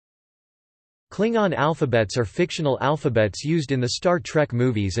Klingon alphabets are fictional alphabets used in the Star Trek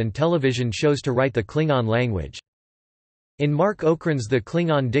movies and television shows to write the Klingon language. In Mark Okrand's The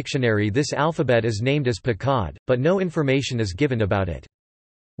Klingon Dictionary, this alphabet is named as pIqaD, but no information is given about it.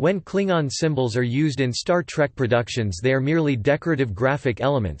 When Klingon symbols are used in Star Trek productions, they are merely decorative graphic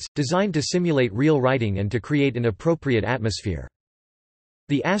elements, designed to simulate real writing and to create an appropriate atmosphere.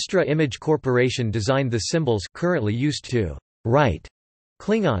 The Astra Image Corporation designed the symbols currently used to write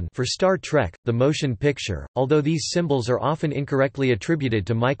Klingon for Star Trek, the motion picture, although these symbols are often incorrectly attributed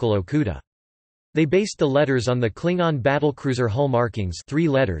to Michael Okuda. They based the letters on the Klingon battlecruiser hull markings, 3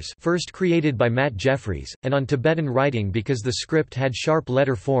 letters, first created by Matt Jeffries, and on Tibetan writing because the script had sharp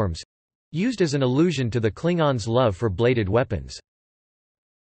letter forms, used as an allusion to the Klingons' love for bladed weapons.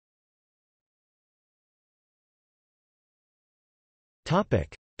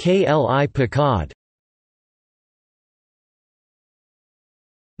 pIqaD.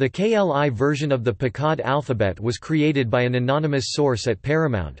 The KLI version of the pIqaD alphabet was created by an anonymous source at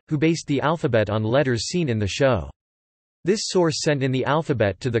Paramount, who based the alphabet on letters seen in the show. This source sent in the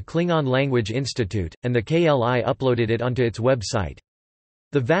alphabet to the Klingon Language Institute, and the KLI uploaded it onto its website.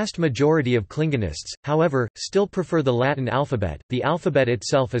 The vast majority of Klingonists, however, still prefer the Latin alphabet. The alphabet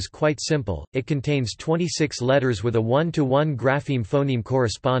itself is quite simple. It contains 26 letters with a 1-to-1 grapheme-phoneme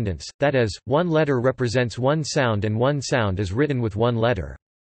correspondence, that is, one letter represents one sound and one sound is written with one letter.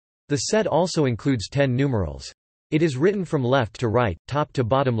 The set also includes 10 numerals. It is written from left to right, top to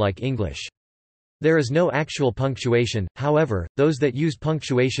bottom like English. There is no actual punctuation, however, those that use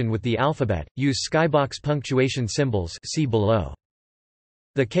punctuation with the alphabet, use Skybox punctuation symbols, see below.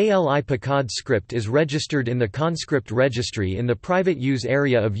 The KLI pIqaD script is registered in the ConScript registry in the private use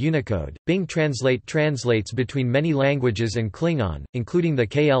area of Unicode. Bing Translate translates between many languages and Klingon, including the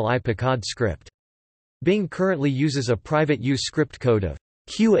KLI pIqaD script. Bing currently uses a private use script code of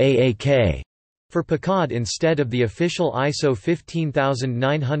QAAK for pIqaD instead of the official ISO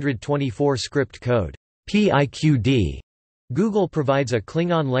 15924 script code pIqD. Google provides a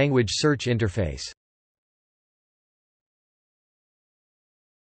Klingon language search interface.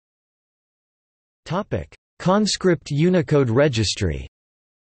 ConScript Unicode Registry.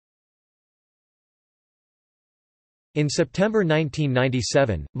 In September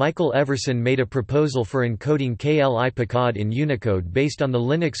 1997, Michael Everson made a proposal for encoding KLI pIqaD in Unicode based on the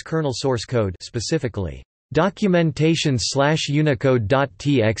Linux kernel source code, specifically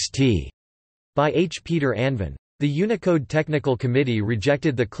documentation/unicode.txt by H. Peter Anvin. The Unicode Technical Committee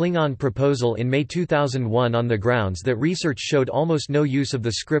rejected the Klingon proposal in May 2001 on the grounds that research showed almost no use of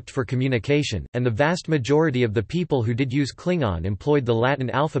the script for communication, and the vast majority of the people who did use Klingon employed the Latin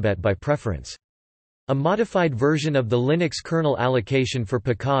alphabet by preference. A modified version of the Linux kernel allocation for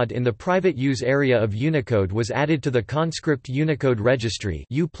pIqaD in the private use area of Unicode was added to the ConScript Unicode Registry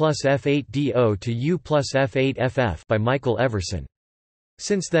U+F8DO to U+F8FF by Michael Everson.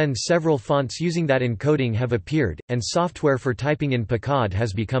 Since then, several fonts using that encoding have appeared, and software for typing in pIqaD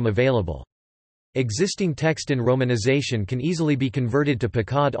has become available. Existing text in romanization can easily be converted to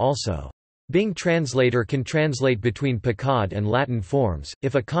pIqaD also. Bing Translator can translate between pIqaD and Latin forms.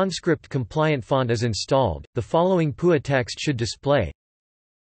 If a ConScript compliant font is installed, the following PUA text should display: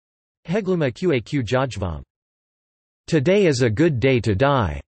 Hegluma QAQ Jajvam. Today is a good day to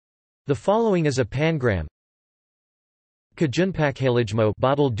die. The following is a pangram: Kajunpakhalijmo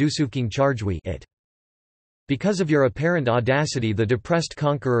Bottle Dusufking Chargwi it. Because of your apparent audacity, the depressed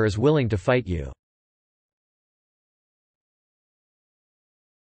conqueror is willing to fight you.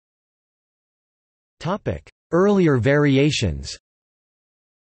 Earlier variations.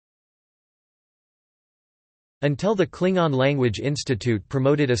 Until the Klingon Language Institute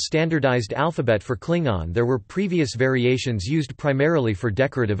promoted a standardized alphabet for Klingon, there were previous variations used primarily for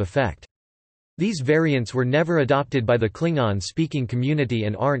decorative effect. These variants were never adopted by the Klingon-speaking community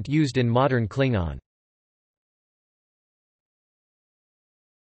and aren't used in modern Klingon.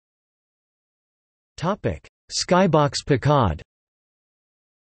 Skybox pIqaD.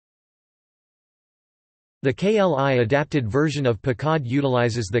 The KLI adapted version of pIqaD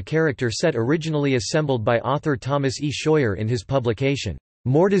utilizes the character set originally assembled by author Thomas E. Scheuer in his publication,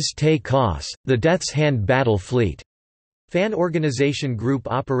 Mortis te Kos, The Death's Hand Battle Fleet. Fan Organization Group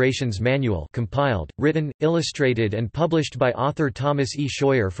Operations Manual compiled, written, illustrated and published by author Thomas E.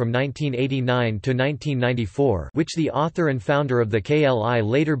 Scheuer from 1989 to 1994, which the author and founder of the KLI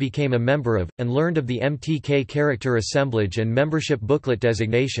later became a member of, and learned of the MTK character assemblage and membership booklet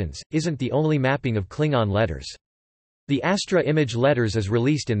designations, isn't the only mapping of Klingon letters. The Astra image letters as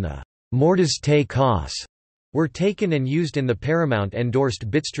released in the Mortis te Kos were taken and used in the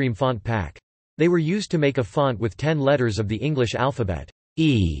Paramount-endorsed Bitstream font pack. They were used to make a font with 10 letters of the English alphabet,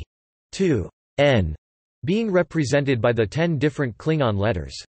 E, to N being represented by the 10 different Klingon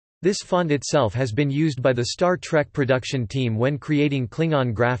letters. This font itself has been used by the Star Trek production team when creating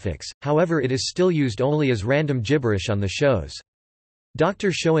Klingon graphics, however it is still used only as random gibberish on the shows.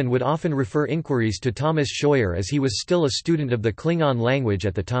 Dr. Schoen would often refer inquiries to Thomas Scheuer as he was still a student of the Klingon language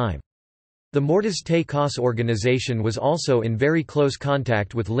at the time. The Mortis Te Kos organization was also in very close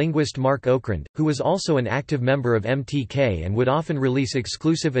contact with linguist Mark Okrand, who was also an active member of MTK and would often release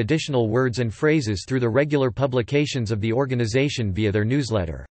exclusive additional words and phrases through the regular publications of the organization via their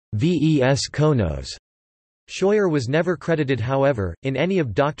newsletter, VES Konos. Scheuer was never credited however, in any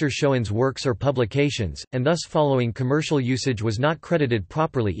of Dr. Schoen's works or publications, and thus following commercial usage was not credited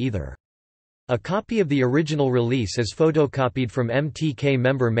properly either. A copy of the original release as photocopied from MTK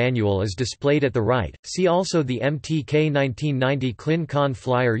member manual is displayed at the right. See also the MTK 1990 Klingon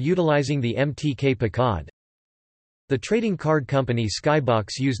flyer utilizing the MTK pIqaD. The trading card company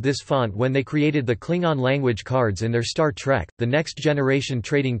Skybox used this font when they created the Klingon language cards in their Star Trek: The Next Generation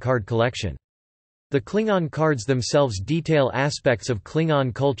trading card collection. The Klingon cards themselves detail aspects of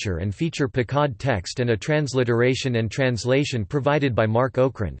Klingon culture and feature pIqaD text and a transliteration and translation provided by Mark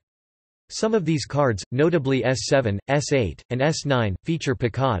Okrand. Some of these cards, notably S7, S8, and S9, feature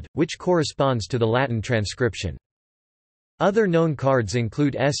pIqaD, which corresponds to the Latin transcription. Other known cards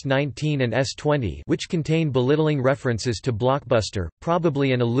include S19 and S20, which contain belittling references to Blockbuster,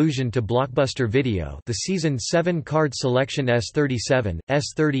 probably an allusion to Blockbuster Video, the Season 7 card selection S37,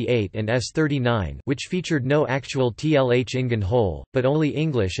 S38 and S39, which featured no actual TLH Ingen whole, but only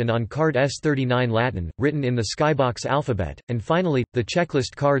English, and on card S39 Latin, written in the Skybox alphabet, and finally, the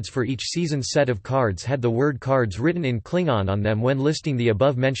checklist cards for each season set of cards had the word cards written in Klingon on them when listing the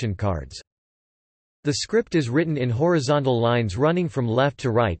above-mentioned cards. The script is written in horizontal lines running from left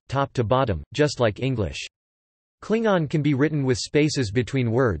to right, top to bottom, just like English. Klingon can be written with spaces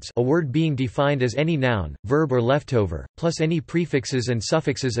between words, a word being defined as any noun, verb or leftover, plus any prefixes and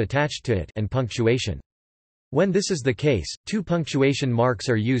suffixes attached to it, and punctuation. When this is the case, two punctuation marks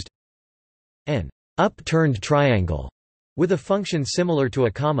are used. An upturned triangle, with a function similar to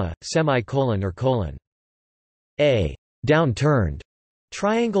a comma, semicolon or colon. A downturned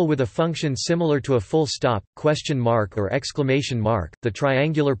triangle with a function similar to a full stop, question mark or exclamation mark. The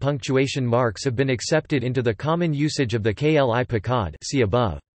triangular punctuation marks have been accepted into the common usage of the KLI pIqaD. See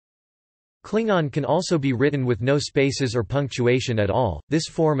above. Klingon can also be written with no spaces or punctuation at all. This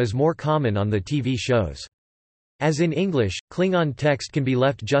form is more common on the TV shows. As in English, Klingon text can be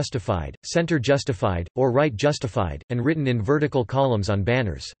left justified, center justified, or right justified, and written in vertical columns on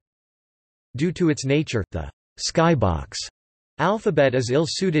banners. Due to its nature, the Skybox alphabet is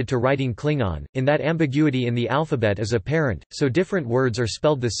ill-suited to writing Klingon, in that ambiguity in the alphabet is apparent, so different words are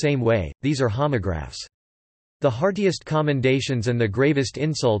spelled the same way. These are homographs. The heartiest commendations and the gravest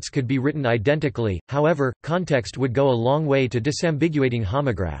insults could be written identically, however, context would go a long way to disambiguating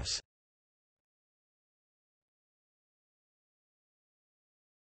homographs.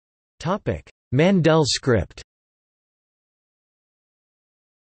 Mandel script.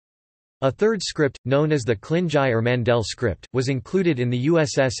 A third script, known as the Klingai or Mandel script, was included in the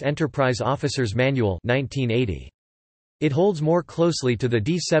USS Enterprise Officer's Manual 1980. It holds more closely to the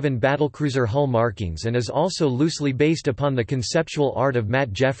D7 battlecruiser hull markings and is also loosely based upon the conceptual art of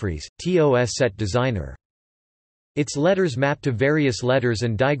Matt Jeffries, TOS set designer. Its letters map to various letters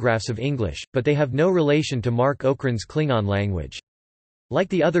and digraphs of English, but they have no relation to Mark Okrand's Klingon language. Like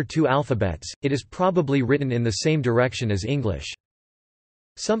the other two alphabets, it is probably written in the same direction as English.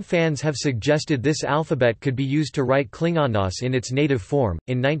 Some fans have suggested this alphabet could be used to write Klingonos in its native form.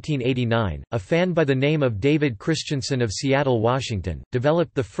 In 1989, a fan by the name of David Christensen of Seattle, Washington,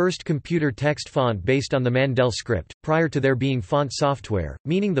 developed the first computer text font based on the Mandel script, prior to there being font software,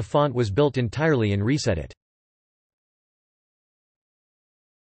 meaning the font was built entirely in ResetIt.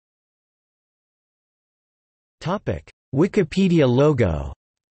 Wikipedia logo.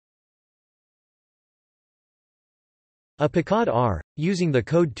 A pIqaD R, using the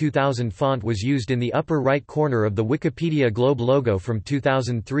Code 2000 font, was used in the upper right corner of the Wikipedia Globe logo from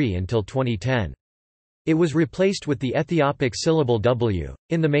 2003 until 2010. It was replaced with the Ethiopic syllable W,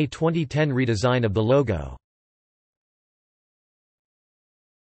 in the May 2010 redesign of the logo.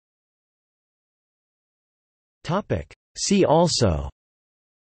 See also: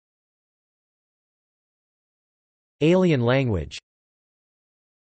 Alien language.